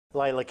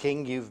Lila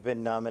King, you've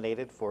been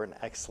nominated for an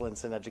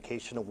Excellence in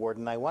Education Award,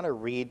 and I want to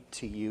read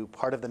to you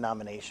part of the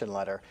nomination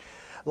letter.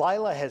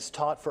 Lila has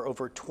taught for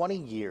over 20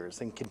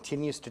 years and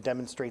continues to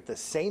demonstrate the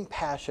same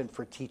passion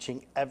for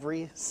teaching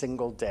every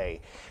single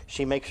day.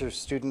 She makes her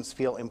students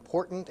feel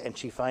important, and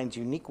she finds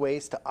unique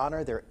ways to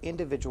honor their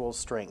individual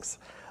strengths.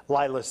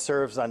 Lila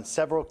serves on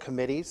several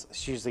committees.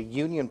 She's a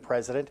union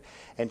president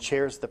and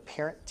chairs the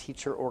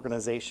parent-teacher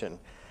organization.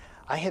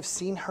 I have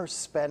seen her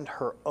spend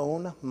her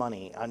own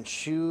money on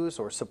shoes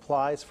or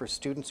supplies for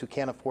students who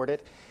can't afford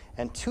it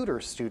and tutor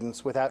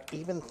students without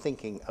even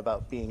thinking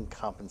about being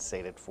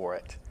compensated for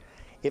it.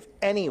 If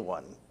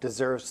anyone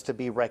deserves to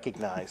be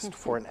recognized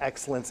for an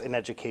Excellence in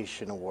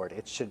Education Award,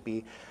 it should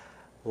be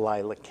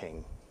Lila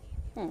King.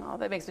 Oh,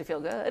 that makes me feel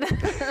good.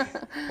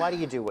 Why do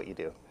you do what you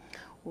do?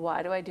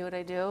 Why do I do what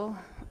I do?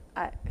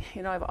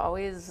 I've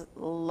always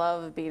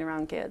loved being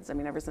around kids. I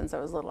mean, ever since I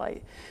was little,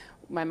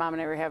 my mom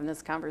and I were having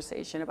this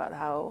conversation about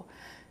how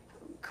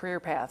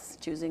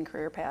choosing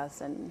career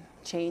paths and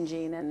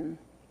changing, and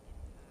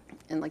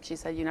like she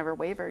said, you never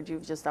wavered.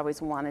 You've just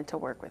always wanted to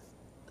work with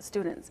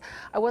students.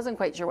 I wasn't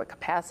quite sure what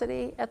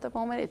capacity at the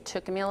moment. It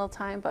took me a little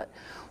time, but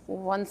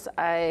once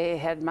I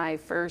had my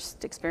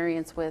first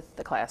experience with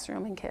the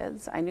classroom and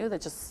kids, I knew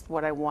that just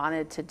what I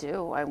wanted to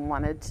do. I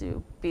wanted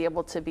to be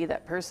able to be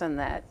that person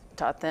that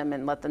taught them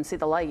and let them see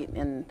the light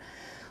and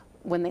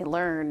when they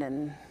learn.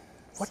 And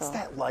what's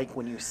that like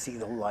when you see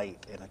the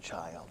light in a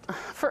child?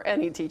 For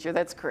any teacher,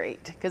 that's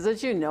great. Because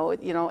as you know,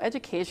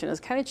 education is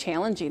kind of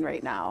challenging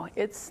right now.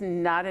 It's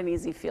not an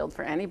easy field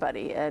for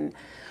anybody.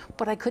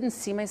 But I couldn't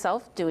see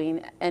myself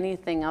doing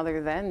anything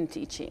other than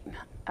teaching.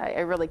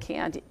 I really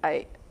can't.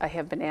 I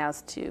have been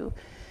asked to,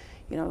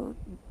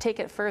 take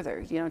it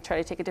further, try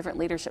to take a different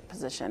leadership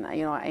position. I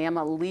am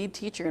a lead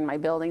teacher in my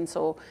building,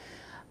 so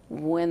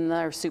when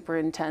our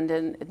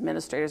superintendent,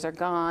 administrators are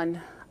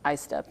gone, I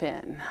step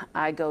in.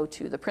 I go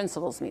to the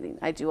principal's meeting.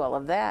 I do all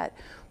of that,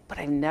 but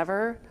I've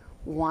never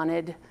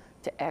wanted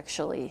to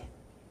actually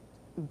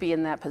be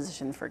in that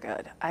position for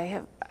good.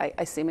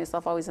 I see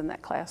myself always in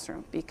that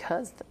classroom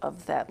because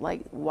of that,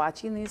 like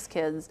watching these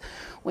kids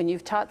when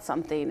you've taught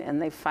something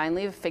and they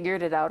finally have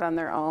figured it out on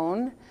their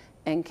own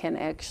and can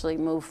actually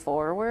move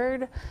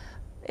forward.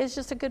 It's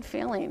just a good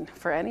feeling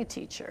for any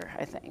teacher,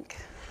 I think.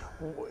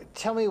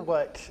 Tell me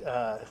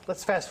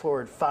let's fast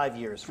forward 5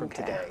 years from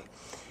today.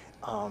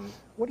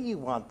 What do you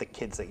want the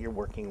kids that you're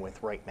working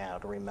with right now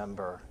to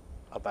remember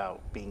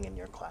about being in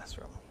your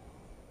classroom?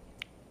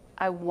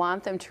 I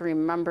want them to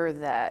remember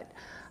that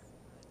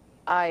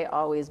I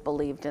always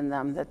believed in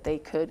them, that they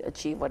could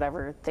achieve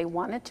whatever they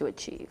wanted to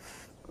achieve.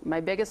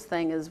 My biggest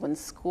thing is when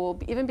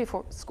even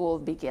before school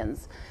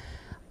begins,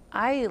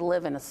 I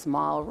live in a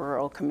small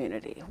rural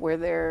community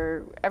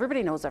where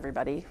everybody knows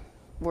everybody.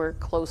 We're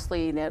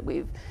closely knit.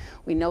 We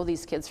know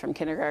these kids from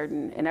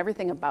kindergarten and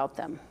everything about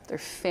them, their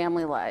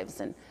family lives,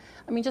 and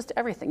just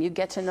everything. You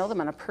get to know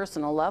them on a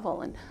personal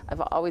level, and I've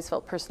always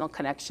felt personal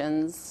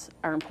connections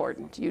are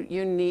important.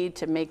 You need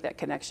to make that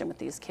connection with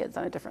these kids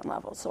on a different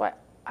level. So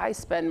I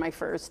spend my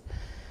first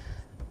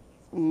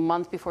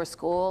month before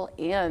school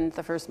and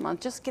the first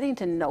month just getting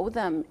to know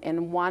them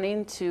and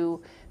wanting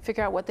to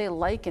figure out what they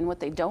like and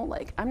what they don't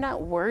like. I'm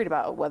not worried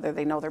about whether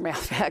they know their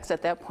math facts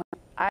at that point.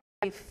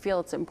 I feel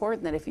it's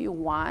important that if you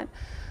want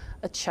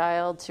a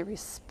child to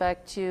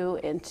respect you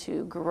and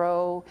to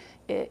grow,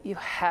 you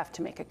have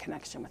to make a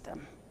connection with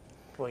them.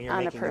 Well,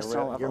 on a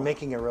personal level. You're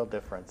making a real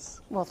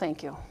difference. Well,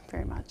 thank you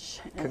very much.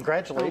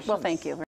 Congratulations. Well, thank you.